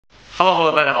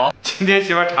Hello， 大家好，今天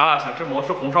媳妇馋了，想吃毛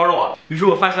氏红烧肉啊，于是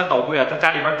我翻箱倒柜啊，在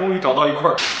家里边终于找到一块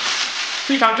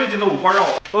非常正经的五花肉。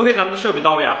OK， 咱们的设备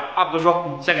到位啊，话不多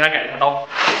说，先给它改一下刀。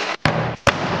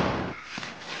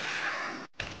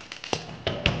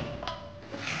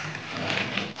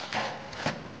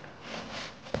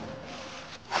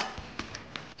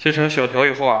切成小条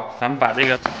以后啊，咱们把这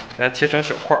个给它切成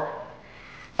小块儿。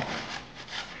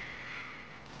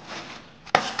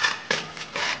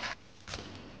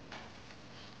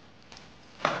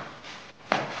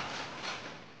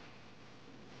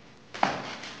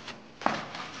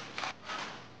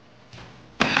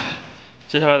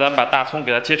接下来咱们把大葱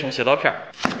给它切成小刀片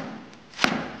儿。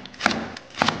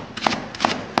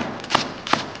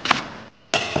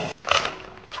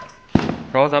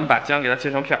然后咱们把姜给它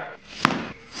切成片儿。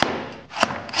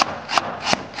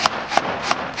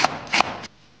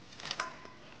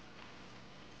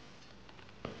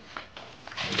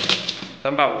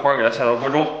咱们把五花给它下到锅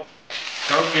中，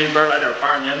然后给里边来点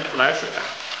82年自来水，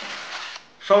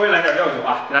稍微来点料酒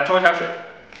啊，给它焯一下水。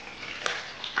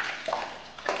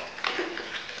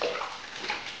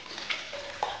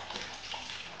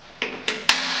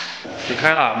水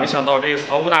开了，没想到这个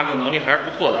藏污纳垢能力还是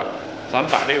不错的。咱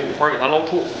们把这个五花给它捞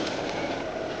出，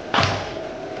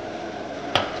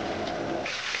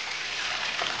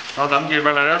然后咱们这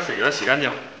边来点水给它洗干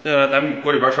净。接下来咱们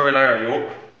锅里边稍微来点油。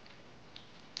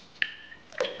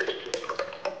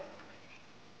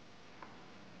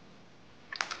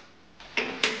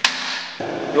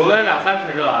油温2、3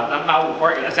分热啊，咱们把五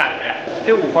花给它下里面。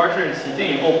这五花是洗净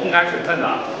以后烘干水分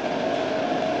的。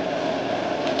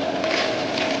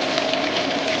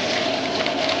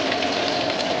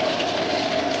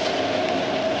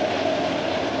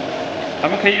咱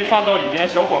们可以放到里边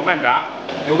小火慢炸，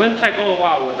油温太高的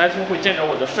话，我担心会见着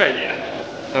我的帅脸。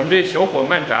咱们这小火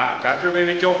慢炸，炸至微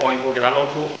微焦黄以后给它捞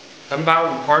出。咱们把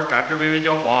五花炸至微微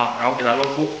焦黄啊，然后给它捞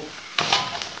出。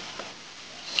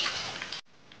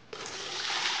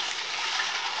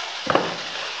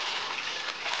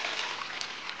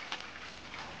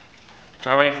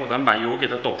炸完以后，咱们把油给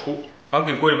它倒出，然后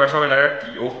给锅里边稍微来点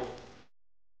底油，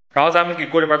然后咱们给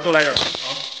锅里边多来点糖，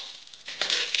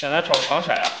简单炒个糖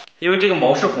色啊。因为这个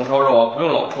毛氏红烧肉啊，不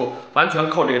用老抽，完全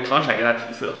靠这个糖色给它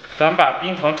提色。咱们把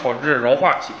冰糖炒至融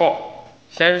化起泡，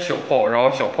先是小泡，然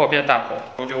后小泡变大泡，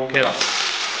然后就 OK 了。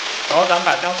然后咱们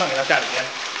把姜蒜给它下里边，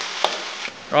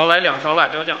然后来2勺辣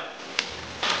椒酱，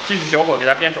继续小火给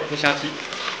它煸炒出香气。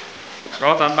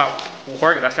然后咱们把五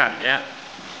花给它下里边。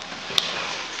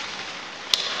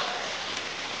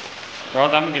然后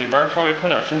咱们给里边稍微喷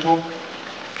点生抽，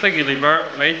再给里边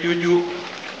来一丢丢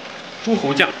猪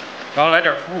喉酱，然后来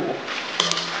点腐乳，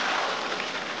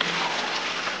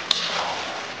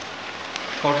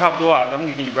炒差不多啊，咱们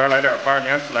给里边来点82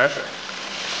年自来水，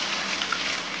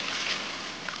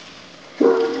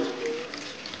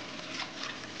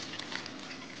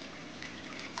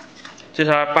接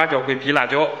下来8角桂皮辣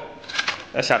椒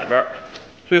来下里边，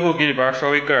最后给里边稍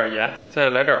微搁点盐，再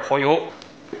来点蚝油。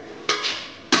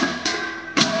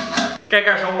盖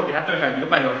盖小火给它炖上1个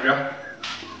半小时，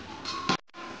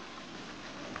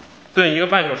炖1个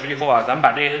半小时以后啊，咱们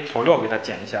把这些调料给它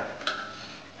剪一下，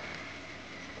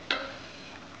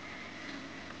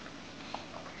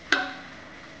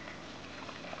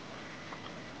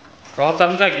然后咱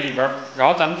们再给里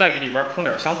边烹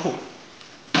点香醋，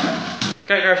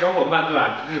盖盖小火慢炖，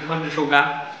直至汤汁收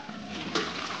干。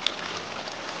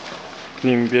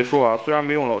你们别说啊，虽然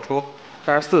没用老抽，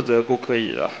但是色泽够可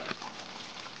以的。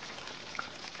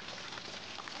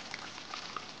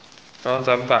然后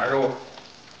咱们把肉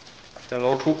再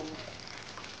捞出，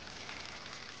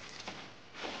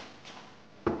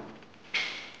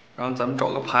然后咱们找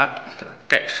个盘给它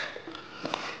盖上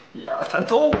，1、2、3，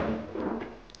走！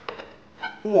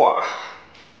哇！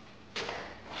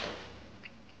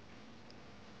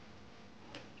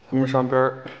咱们上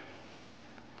边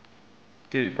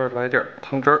给里边来点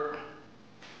汤汁儿。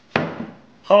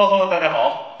Hello， 大家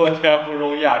好，我天不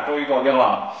容易啊，终于搞定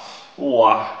了。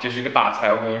哇，这是一个大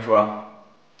菜，我跟你说，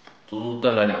足足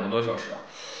炖了2个多小时。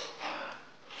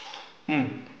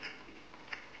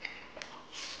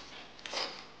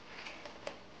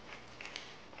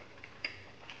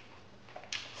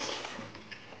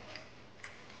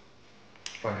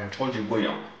哇塞，超级过瘾。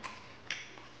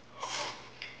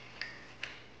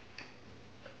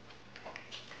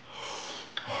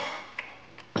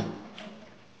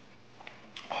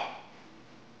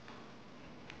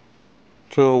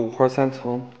这五花3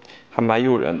层还蛮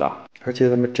诱人的，而且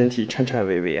它们整体颤颤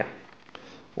巍巍啊！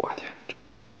我天！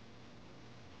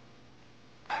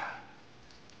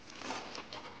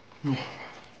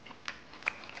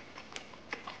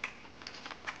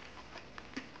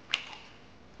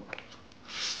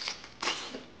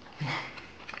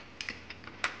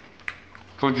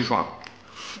超级爽。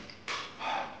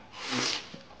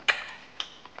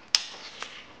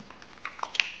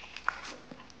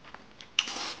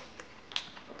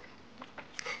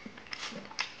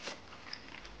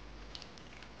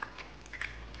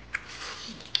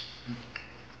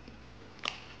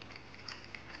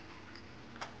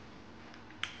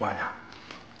哇呀，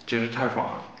简直太爽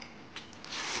了！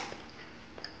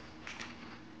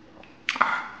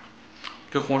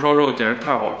这红烧肉简直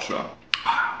太好吃了，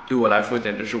对我来说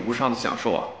简直是无上的享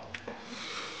受啊！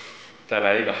再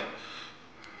来一个。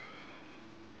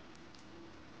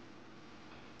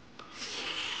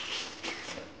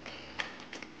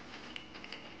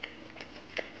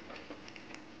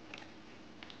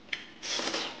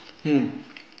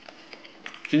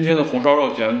今天的红烧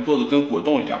肉简直做的跟果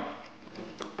冻一样，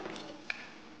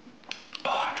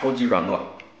超级软糯，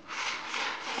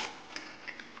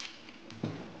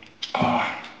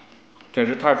简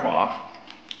直太爽了！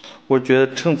我觉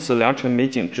得趁此良辰美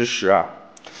景之时啊，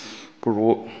不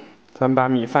如咱把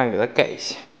米饭给它盖一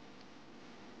下。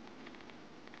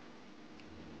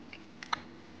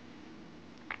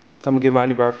咱们给碗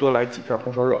里边多来几片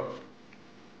红烧肉，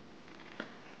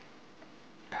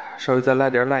稍微再来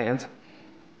点烂盐菜，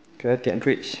给它点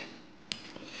缀一下。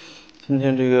今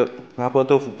天这个麻婆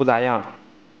豆腐不咋样，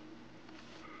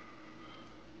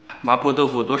麻婆豆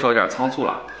腐多少有点仓促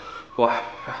了，哇！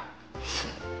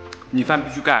米饭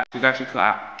必须盖，谁盖谁可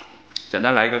爱。简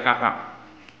单来一个盖饭，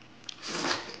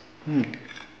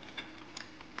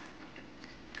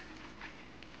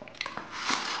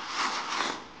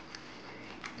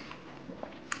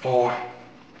哦，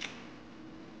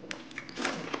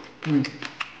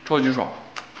超级爽。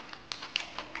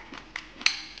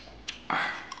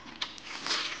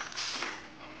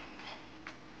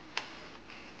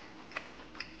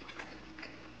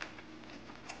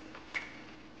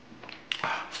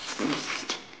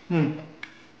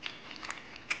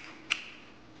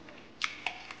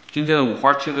今天的五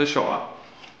花切得小啊，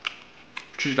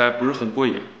吃起来不是很过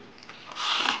瘾。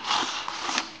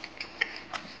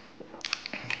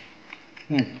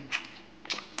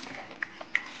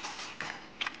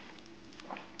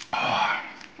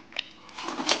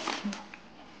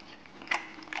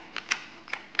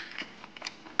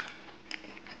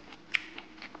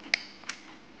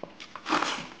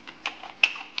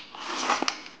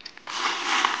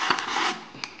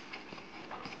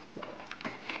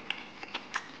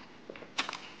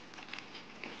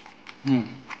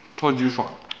超级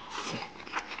爽。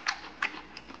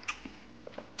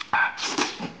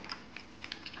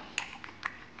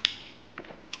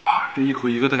这一口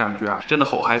一个的感觉啊，真的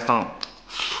好嗨桑。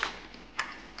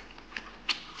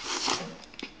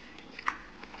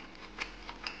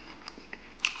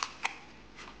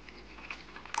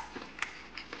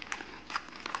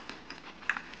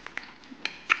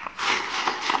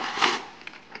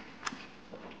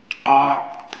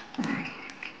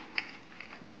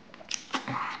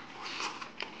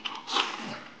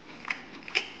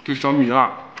这小米辣，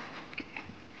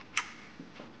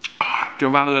这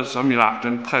万恶的小米辣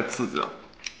真太刺激了。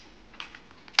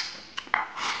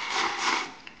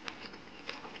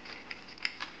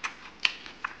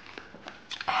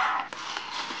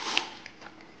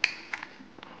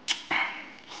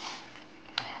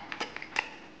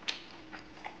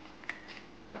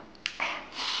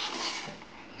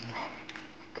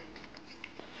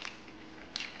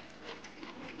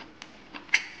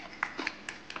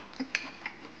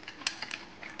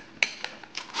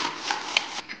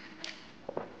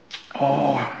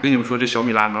跟你们说，这小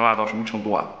米辣能辣到什么程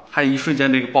度啊？还有一瞬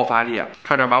间那个爆发力啊，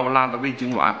差点把我辣的胃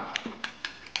痉挛。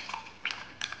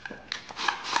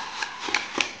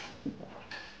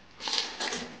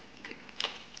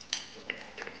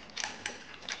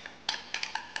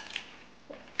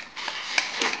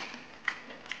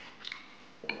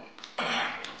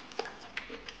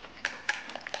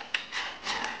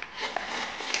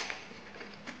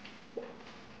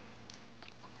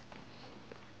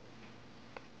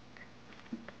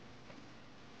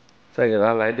再给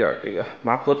它来点这个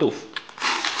麻婆豆腐，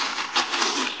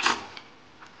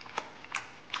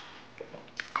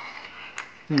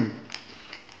这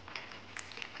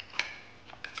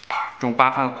种扒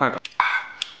饭的快感，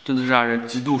真的是让人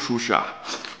极度舒适啊！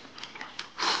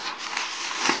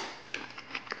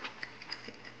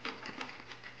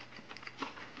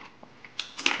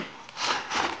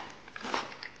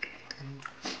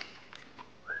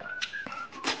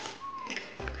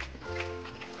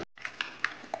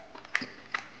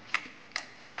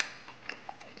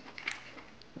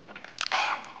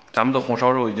咱们的红烧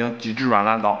肉已经极致软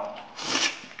烂到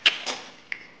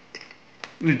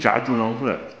一夹就能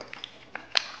碎。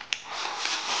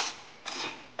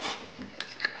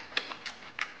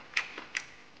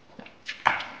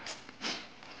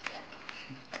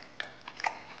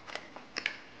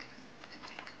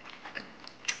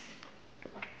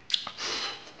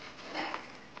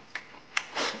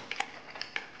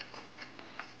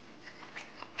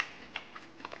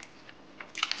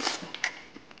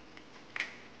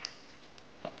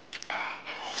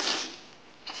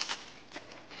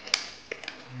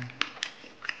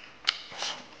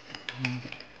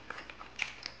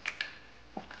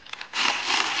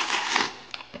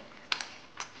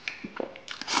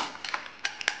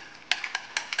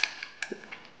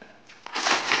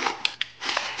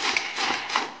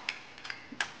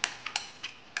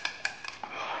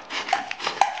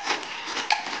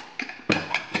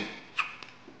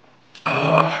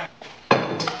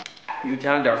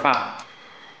添了点饭。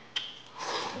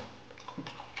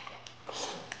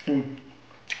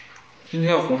今天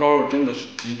的红烧肉真的是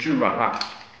极致软烂，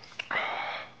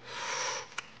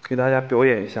给大家表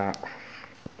演一下，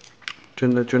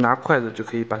真的就拿筷子就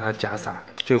可以把它夹散。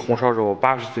这个红烧肉我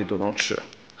80岁都能吃。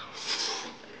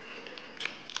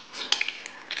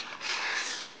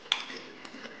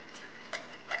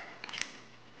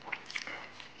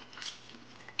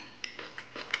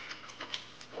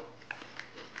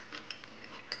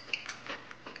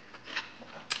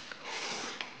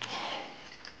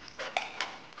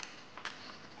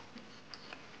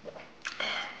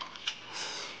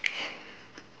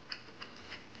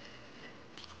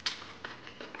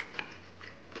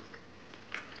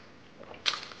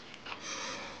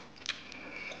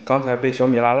刚才被小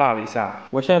米辣辣了一下，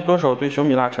我现在多少对小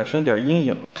米辣产生点阴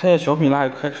影，看见小米辣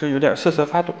开始有点瑟瑟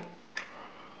发抖。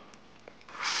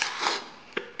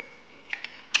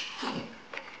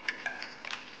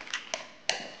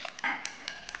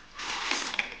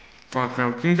我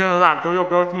天，今天的辣椒要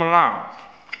不要这么辣？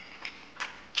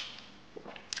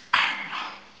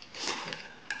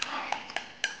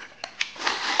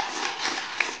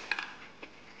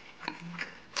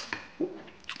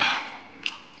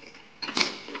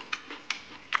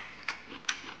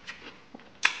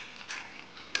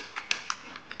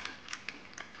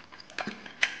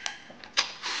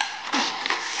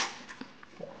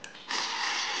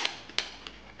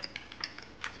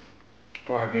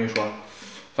我还跟你说，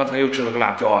刚才又吃了个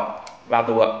辣椒啊，辣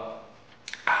得我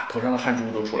头上的汗珠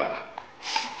都出来了。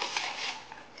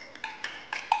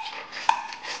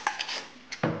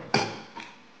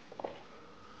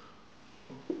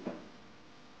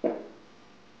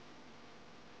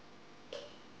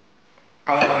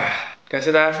感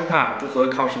谢大家收看，祝所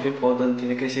有看我视频朋友都能天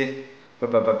天开心，拜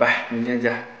拜拜拜，明天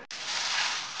见。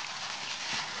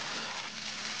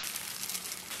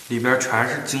里边全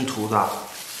是净土的，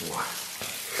哇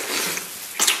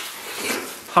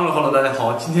！Hello， 大家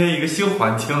好，今天一个新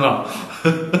环境啊，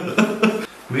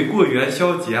没过元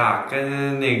宵节啊，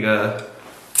跟那个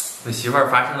我媳妇儿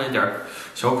发生了一点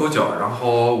小口角，然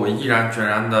后我毅然决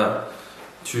然的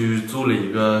去租了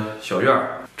一个小院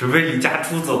儿，准备离家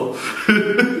出走，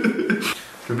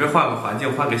准备换个环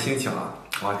境，换个心情啊！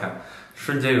我看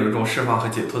瞬间有一种释放和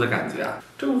解脱的感觉啊！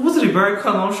这个屋子里边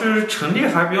可能是陈列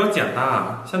还比较简单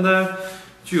啊，现在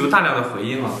具有大量的回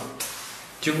音啊。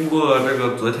经过这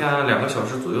个昨天2个小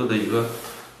时左右的一个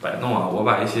摆弄啊，我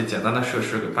把一些简单的设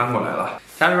施给搬过来了。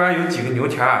家里边有几个牛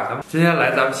蹄啊，咱们今天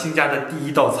来咱们新家的第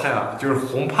一道菜啊，就是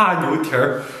红帕牛蹄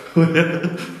儿。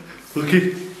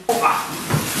OK， 哇，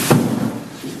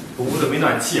我屋子没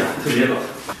暖气啊，特别冷。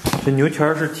这牛蹄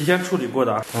儿是提前处理过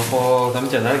的，然后咱们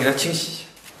简单的给它清洗。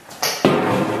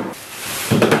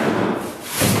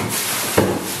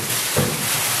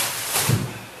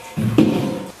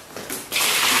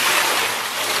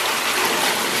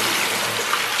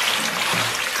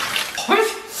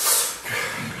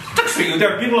有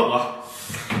点冰冷啊！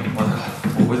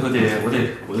我回头得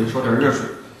烧点热水，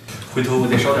回头我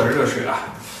得烧点热水啊，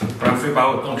不然非把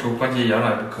我冻成关节炎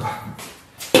来不可。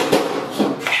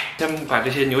先把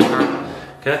这些牛蹄儿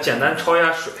给它简单焯一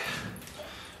下水，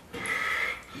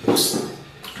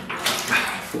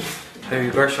还有一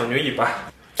根小牛尾巴。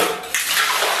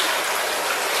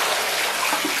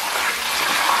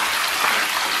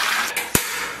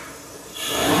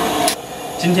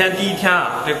今天第一天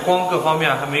啊，这光各方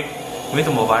面还没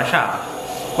怎么完善啊，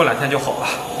过2天就好了。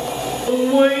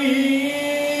我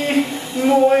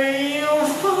要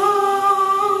放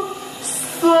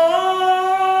手。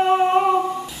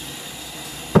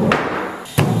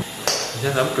首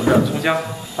先咱们准备点葱姜，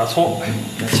把葱给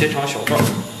它切成小段。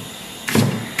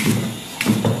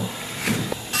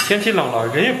天气冷了，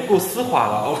人也不够丝滑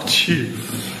了，我去，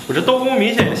我这刀工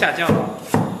明显就下降了。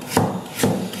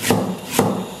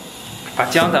把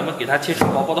姜咱们给它切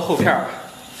成薄薄的厚片儿。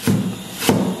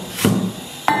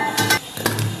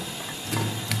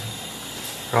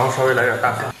然后稍微来点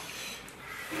大蒜，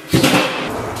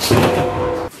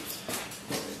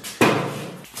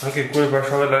咱给锅里边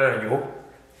稍微来点油，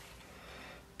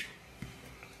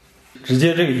直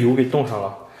接这个油给冻上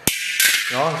了，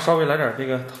然后稍微来点这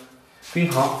个冰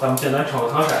糖，咱们简单炒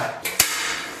个糖色，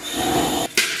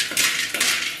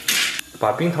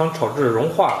把冰糖炒至融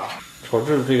化，炒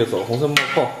至这个枣红色冒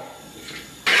泡，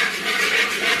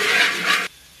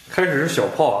开始是小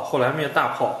泡啊，后来变大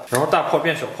泡，然后大泡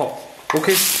变小泡。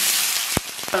OK，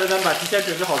 现在咱们把提前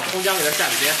准备好的葱姜给它下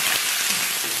里边，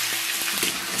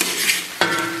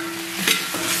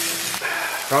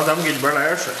然后咱们给里边来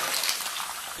点水。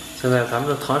现在咱们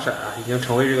的糖色啊已经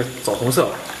成为这个枣红色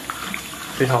了，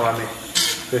非常完美。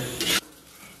对，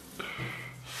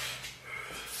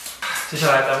接下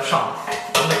来咱们上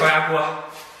咱们的高压锅，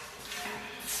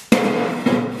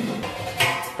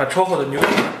把焯好的牛蹄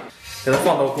给它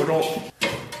放到锅中，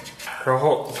然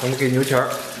后咱们给牛蹄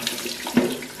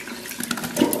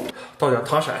倒点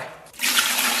汤色，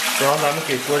然后咱们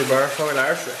给锅里边稍微来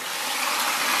点水。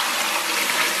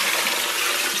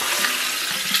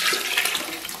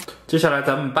接下来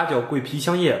咱们八角、桂皮、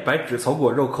香叶、白芷、草果、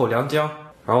肉蔻、良姜，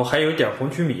然后还有一点红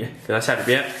曲米，给它下里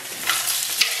边。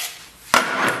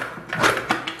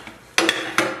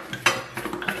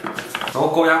然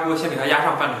后高压锅先给它压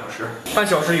上半个小时。半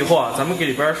小时以后啊，咱们给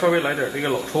里边稍微来点这个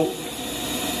老抽，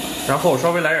然后稍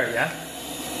微来点盐，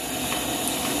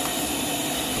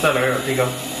再来点这个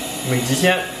美极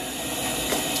鲜。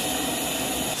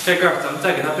盖盖，咱们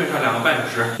再给它炖上2个半小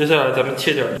时。接下来咱们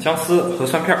切点姜丝和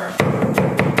蒜片。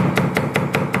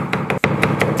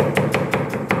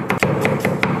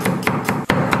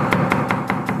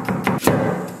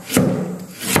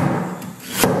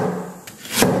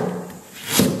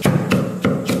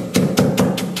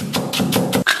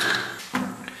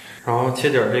然后切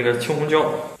点这个青红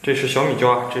椒，这是小米椒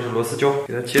啊，这是螺丝椒，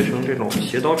给它切成这种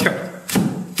斜刀片。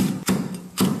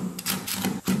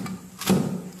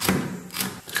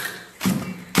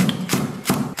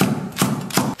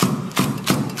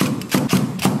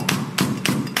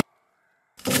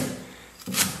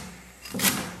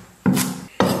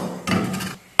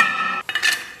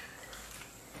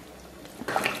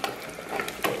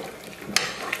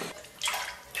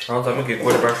然后咱们给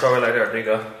锅里边稍微来点这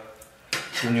个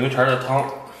煮牛蹄的汤，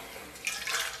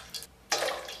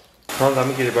然后咱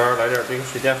们给里边来点这个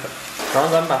水淀粉，然后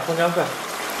咱们把葱姜蒜，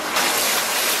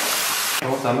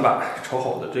然后咱们把炒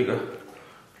好的这个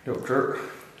料汁儿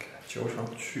给它浇上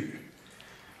去。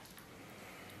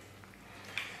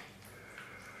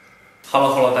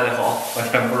Hello， 大家好，我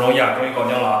很不容易啊，终于搞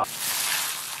定了啊。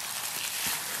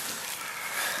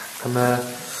咱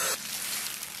们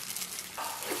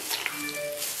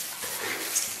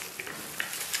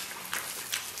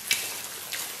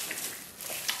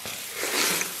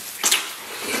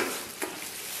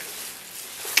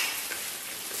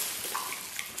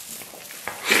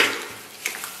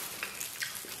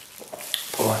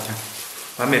哇，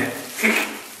完美！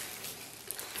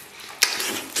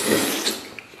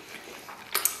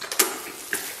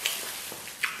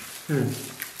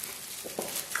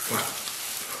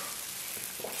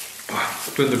哇，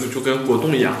炖的就跟果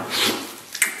冻一样。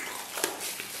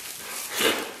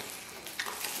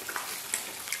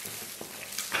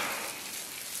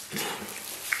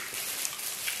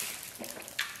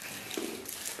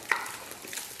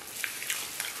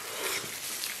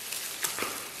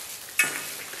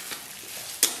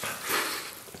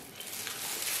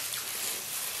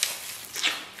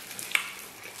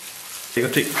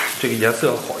这个颜色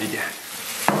要好一点，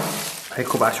来一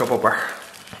口吧，小宝贝儿。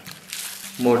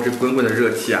冒着滚滚的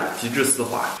热气啊，极致丝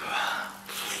滑。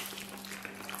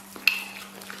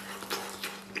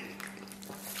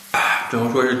只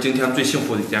能说是今天最幸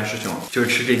福的一件事情，就是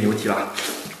吃这牛蹄了。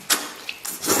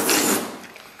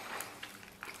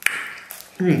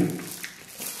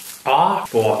哇，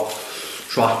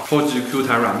爽，超级 Q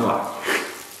弹软糯啊！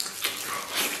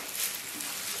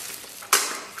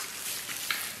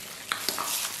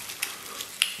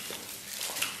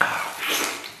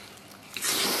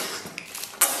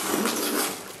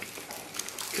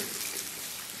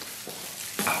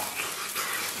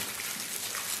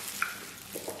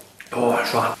哇，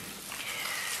爽！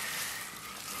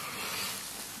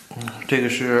这个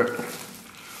是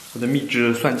我的秘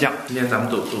制蒜酱，今天咱们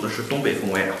走的是东北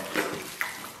风味啊。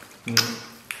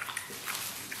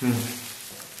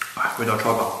味道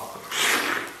超棒。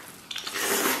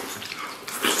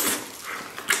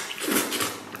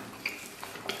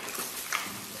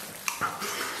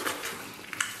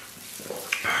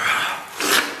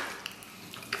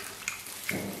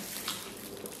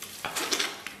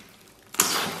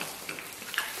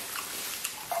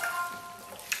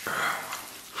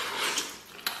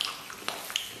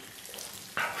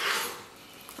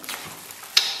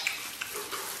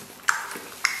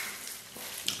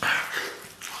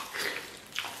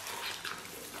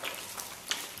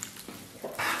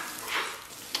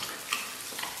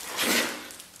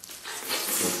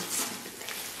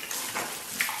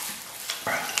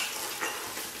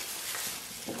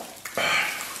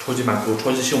超级满足，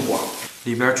超级幸福，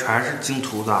里边全是金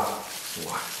图子，哇！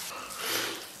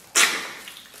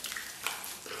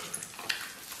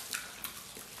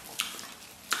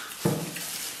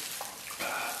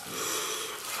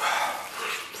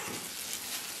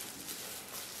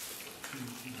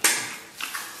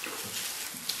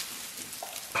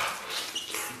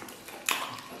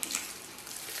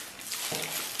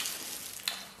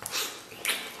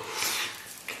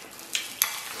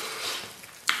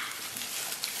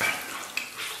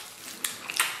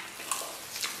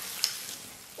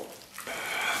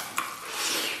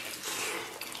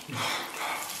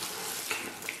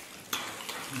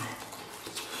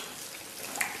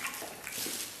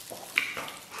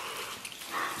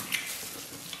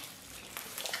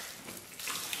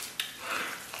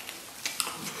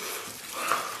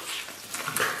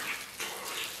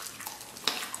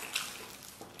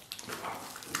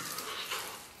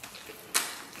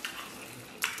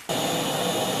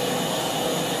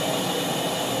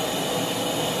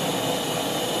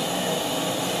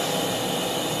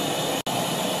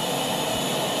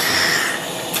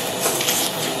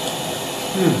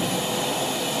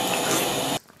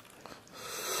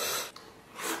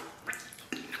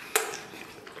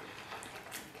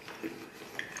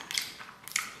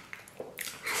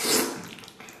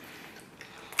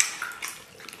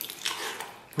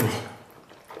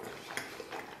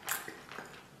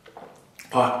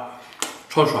哇，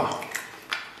超爽！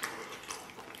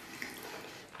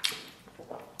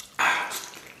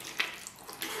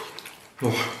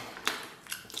哇，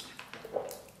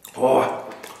哇！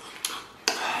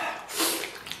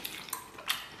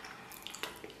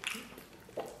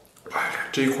哎，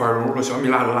这一块融入了小米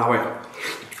辣的辣味。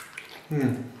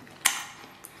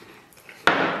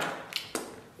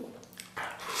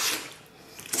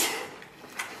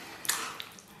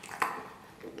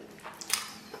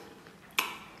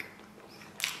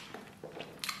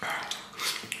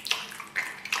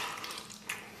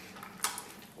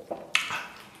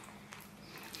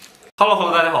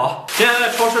Hello， 大家好！今天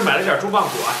在超市买了点猪棒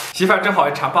骨啊，媳妇儿正好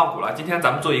也馋棒骨了。今天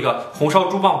咱们做一个红烧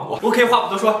猪棒骨。OK， 话不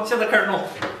多说，现在开始弄。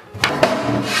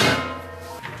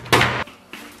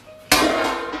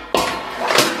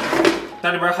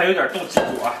那里边还有点冻脊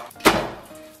骨啊，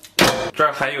这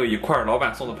儿还有一块老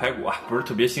板送的排骨啊，不是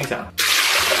特别新鲜。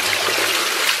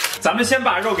咱们先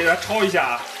把肉给它焯一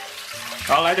下，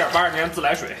然后来点82年自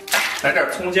来水，来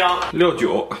点葱姜、料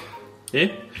酒，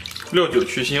料酒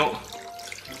去腥。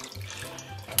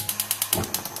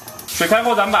水开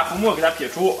后，咱们把浮沫给它撇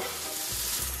出。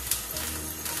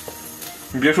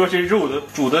你别说，这肉的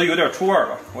煮的有点出味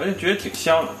了，我也觉得挺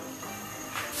香的。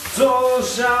走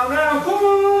上那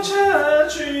火车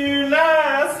去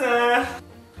拉萨，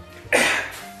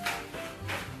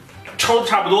焯的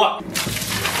差不多，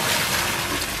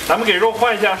咱们给肉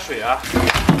换一下水啊，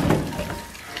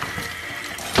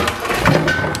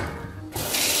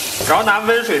然后拿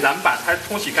温水，咱们把它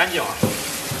冲洗干净啊。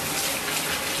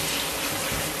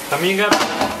咱们应该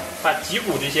把脊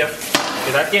骨这些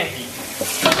给它垫底。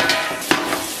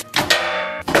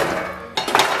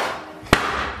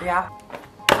哎呀！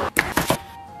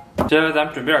接下来咱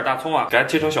们准备点大葱啊，给它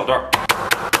切成小段。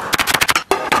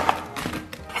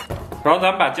然后咱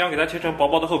们把姜给它切成薄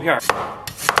薄的厚片。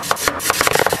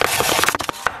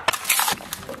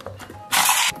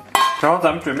然后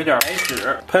咱们准备点白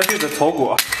芷、拍碎的草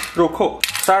果、肉蔻、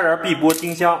砂仁、碧波、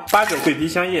丁香、八角、桂皮、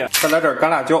香叶，再来点干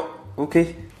辣椒。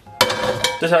OK。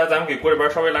接下来咱们给锅里边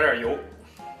稍微来点油，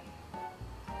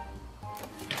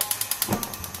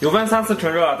油温3、4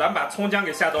成热，咱们把葱姜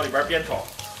给下到里边煸炒。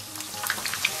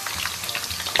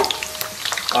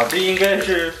啊，这应该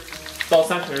是到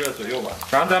3成热左右吧。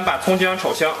然后咱们把葱姜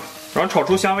炒香，然后炒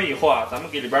出香味以后啊，咱们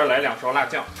给里边来2勺辣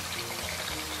酱，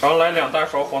然后来2大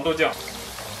勺黄豆酱。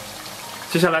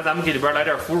接下来咱们给里边来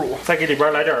点腐乳，再给里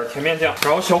边来点甜面酱，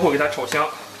然后小火给它炒香。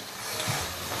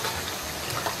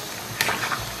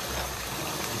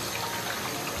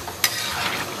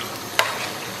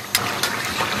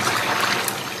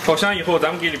炒香以后，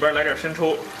咱们给里边来点生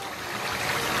抽，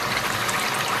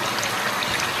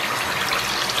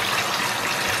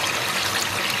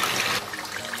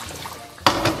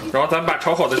然后咱们把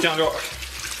炒好的酱料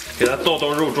给它倒到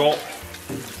肉中。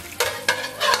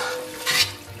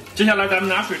接下来咱们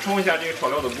拿水冲一下这个炒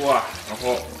料的锅啊，然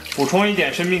后补充一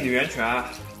点生命的源泉，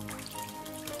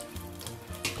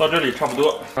到这里差不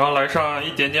多，然后来上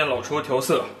一点点老抽调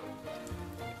色，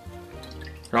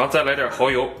然后再来点蚝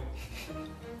油。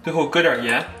最后搁点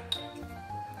盐，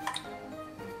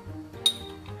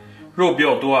肉比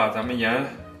较多啊，咱们盐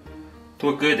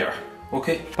多搁一点。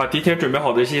OK， 把提前准备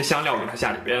好的一些香料给它下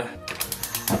里边，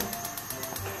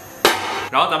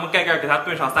然后咱们盖盖给它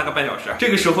炖上3个半小时。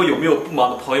这个时候有没有不忙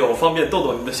的朋友方便动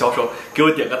动您的小手，给我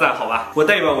点个赞好吧？我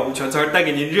代表我们全村带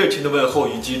给您热情的问候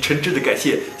以及诚挚的感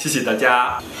谢，谢谢大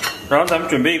家。然后咱们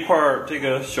准备一块这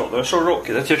个小的瘦肉，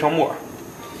给它切成末。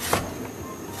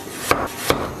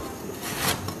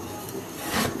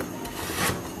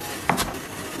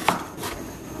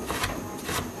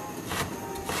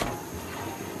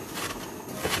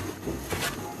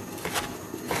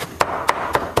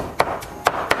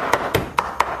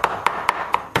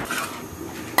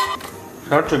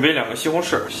然后准备2个西红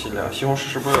柿，西红柿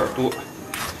是不是有点多？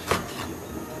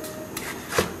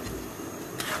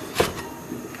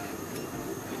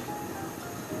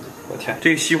我天，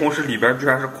这个西红柿里边居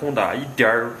然是空的，一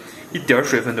点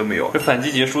水分都没有。这反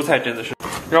季节蔬菜真的是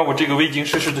让我这个未经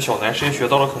世事的小男生学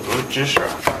到了很多的知识。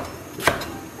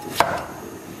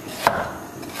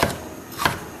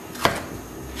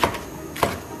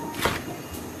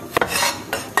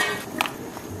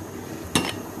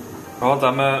然后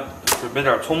咱们准备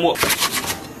点葱末，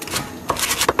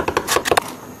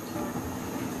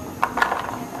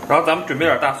然后咱们准备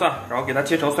点大蒜，然后给它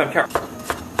切成蒜片。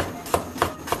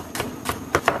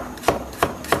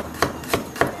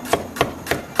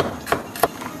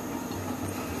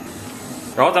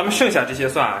然后咱们剩下这些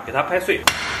蒜啊，给它拍碎。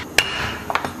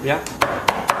呀，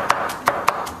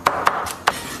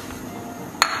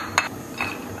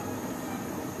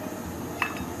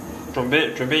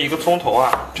准备一个葱头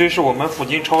啊，这是我们附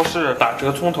近超市打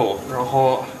折葱头，然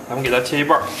后咱们给它切一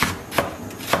半。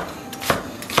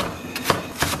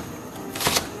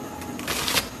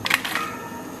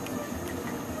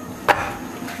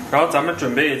然后咱们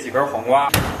准备几根黄瓜，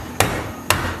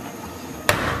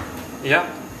呀，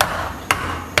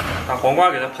把黄瓜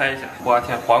给它拍一下。我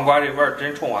天，黄瓜这味儿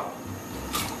真冲啊！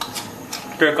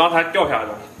这是刚才掉下来的，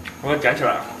我给它捡起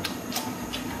来了。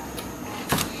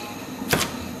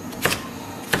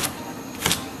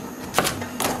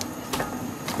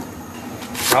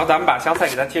然后咱们把香菜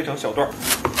给它切成小段，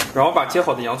然后把切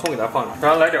好的洋葱给它放上，然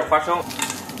后来点花生、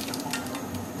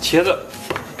茄子。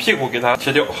屁股给它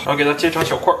切掉，然后给它切成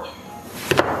小块儿。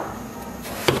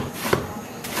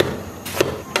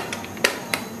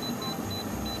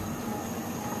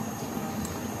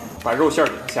把肉馅儿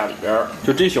给它下里边儿，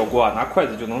就这小锅啊，拿筷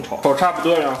子就能炒。炒差不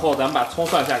多，然后咱们把葱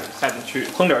蒜下进去，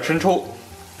烹点生抽，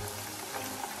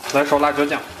来勺辣椒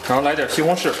酱，然后来点西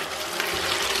红柿，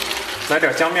来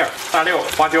点姜面、大料、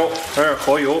花椒，来点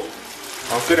蚝油，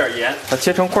然后搁点盐，把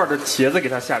切成块的茄子给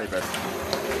它下里边。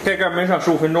盖盖焖上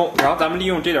15分钟，然后咱们利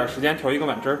用这点时间调一个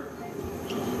碗汁儿，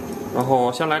然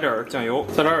后先来点酱油，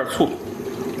再来点醋，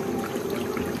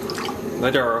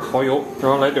来点蚝油，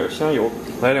然后来点香油，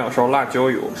来2勺辣椒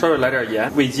油，稍微来点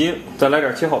盐、味精，再来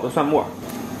点切好的蒜末。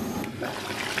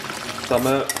咱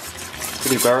们这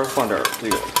里边放点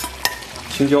这个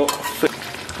青椒碎，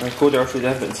勾点水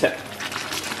淀粉芡。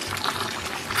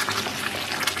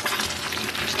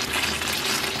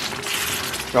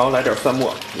然后来点蒜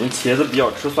末，因为茄子比较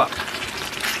吃蒜，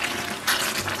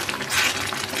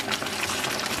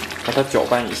把它搅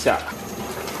拌一下。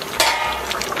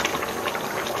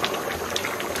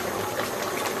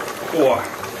哇！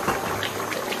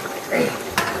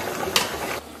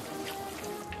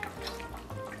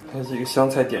还是一个香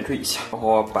菜点缀一下，然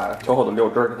后把调好的料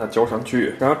汁给它浇上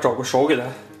去，然后找个勺给它，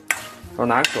然后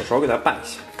拿个小勺给它拌一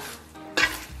下。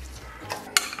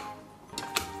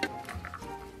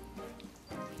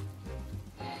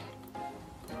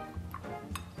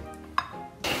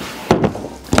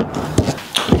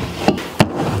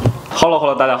好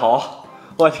了，大家好，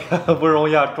我天，不容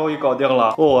易啊，终于搞定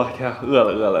了，我天，饿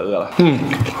了，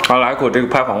好，来一口这个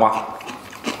拍黄瓜，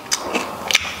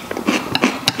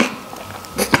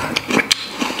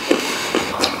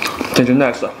真是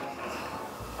nice。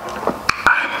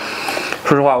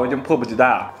说实话，我已经迫不及待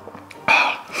了。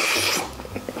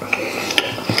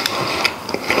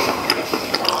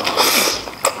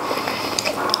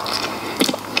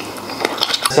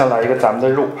先来一个咱们的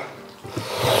肉，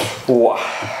哇！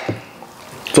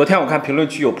昨天我看评论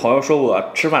区有朋友说我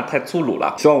吃饭太粗鲁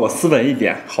了，希望我斯文一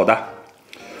点。好的，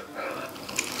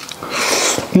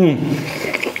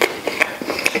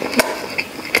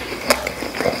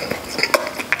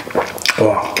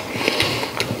哇，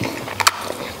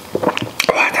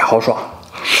太豪爽！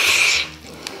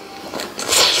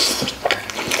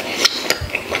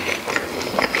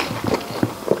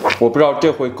我不知道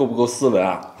这回够不够斯文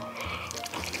啊？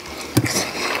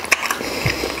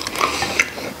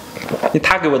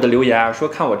他给我的留言啊，说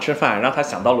看我吃饭让他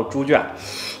想到了猪圈，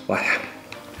哇呀，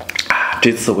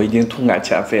这次我一定痛改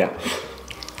前非啊！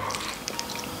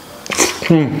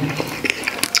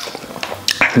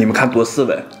你们看多斯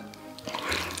文。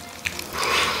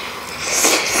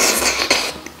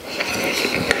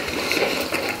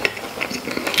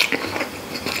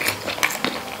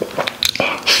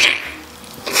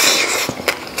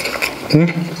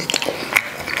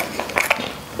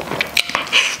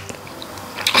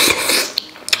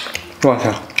我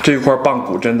天，这一块棒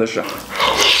骨真的是，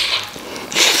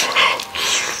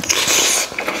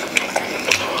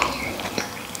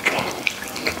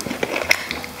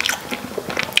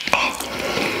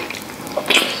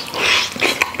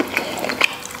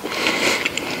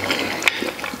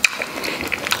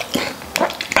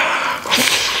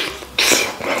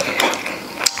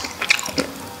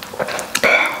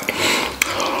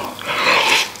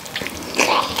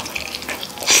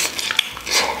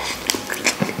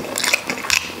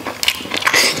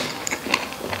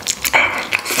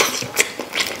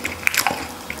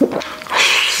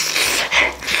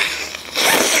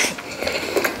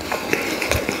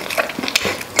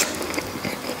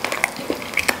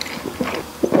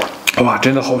哇，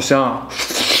真的好香啊！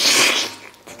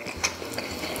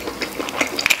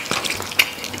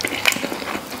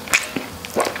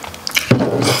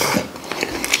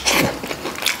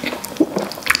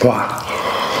哇！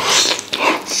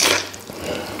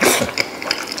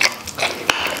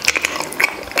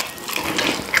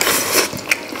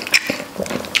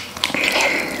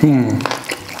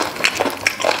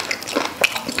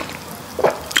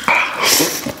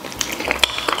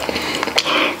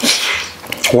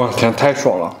我天，太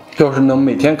爽了！要是能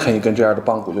每天啃一根这样的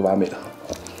棒骨就完美了。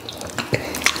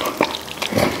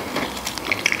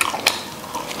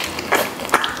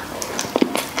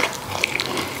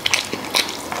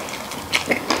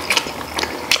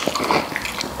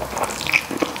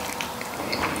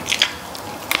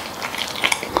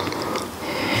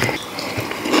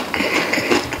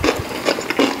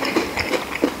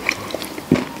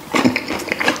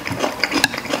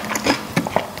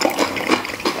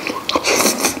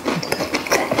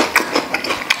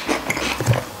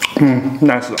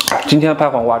nice。今天的拍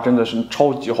黄瓜真的是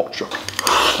超级好吃。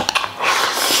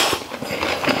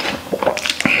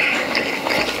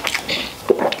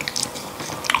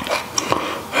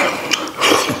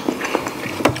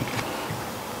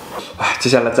接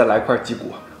下来再来一块鸡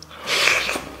骨。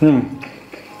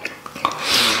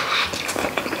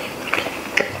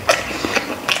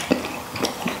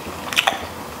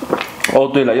哦，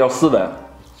对了，要斯文。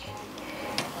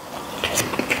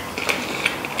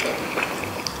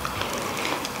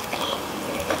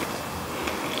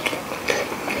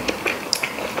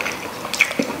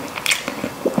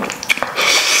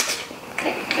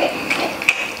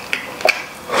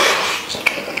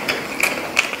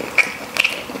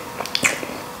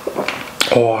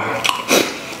哇！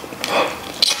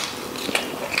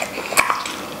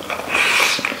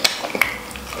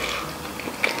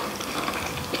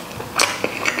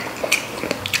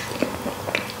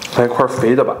来一块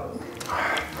肥的吧，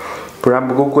不然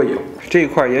不够过瘾。这一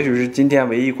块也许是今天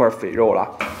唯一一块肥肉了。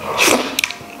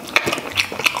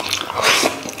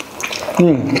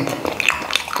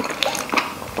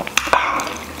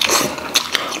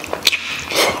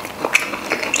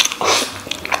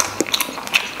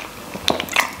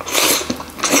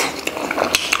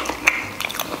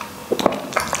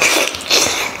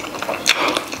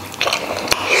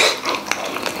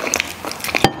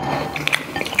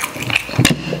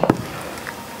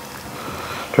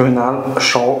这回拿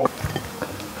勺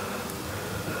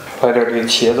来点这个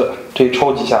茄子，这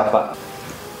超级下饭。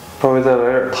稍微再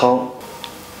来点汤，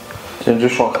简直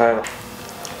爽开了。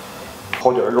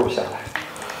薅点肉下来。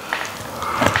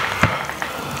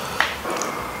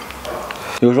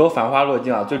有时候繁花落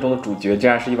尽啊，最终的主角竟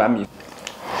然是一碗米。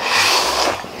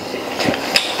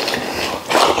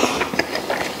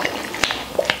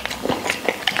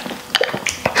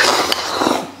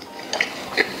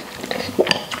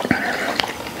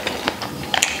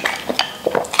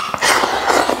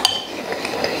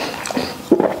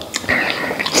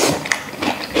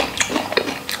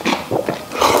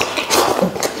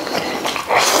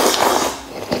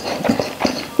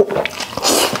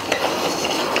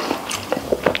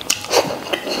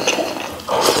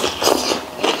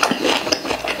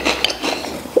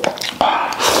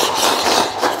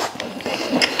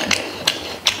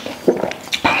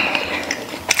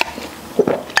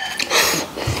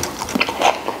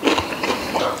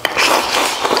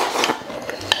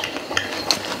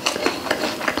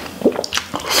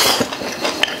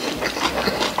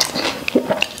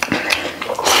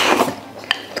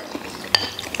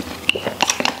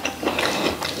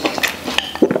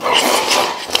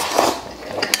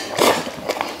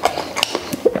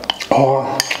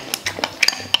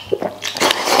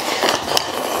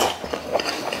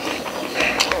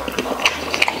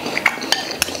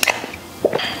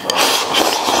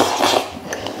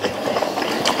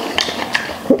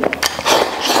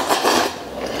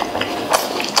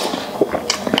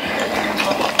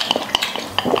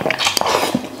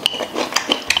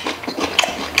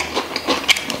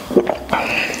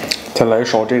再来一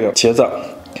勺这个茄子，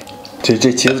这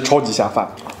茄子超级下饭。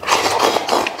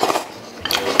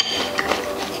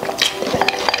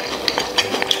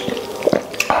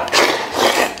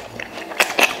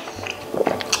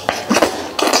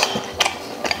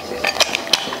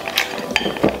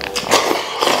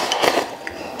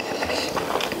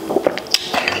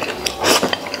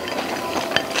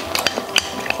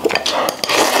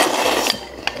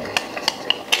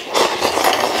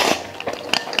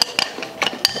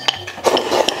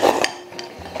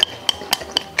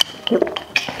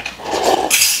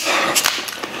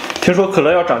听说可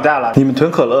乐要涨价了，你们囤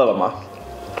可乐了吗？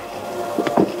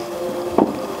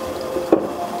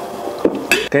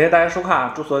感谢大家收看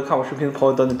啊！祝所有看我视频的朋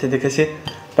友都能天天开心，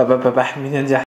拜拜，明天见。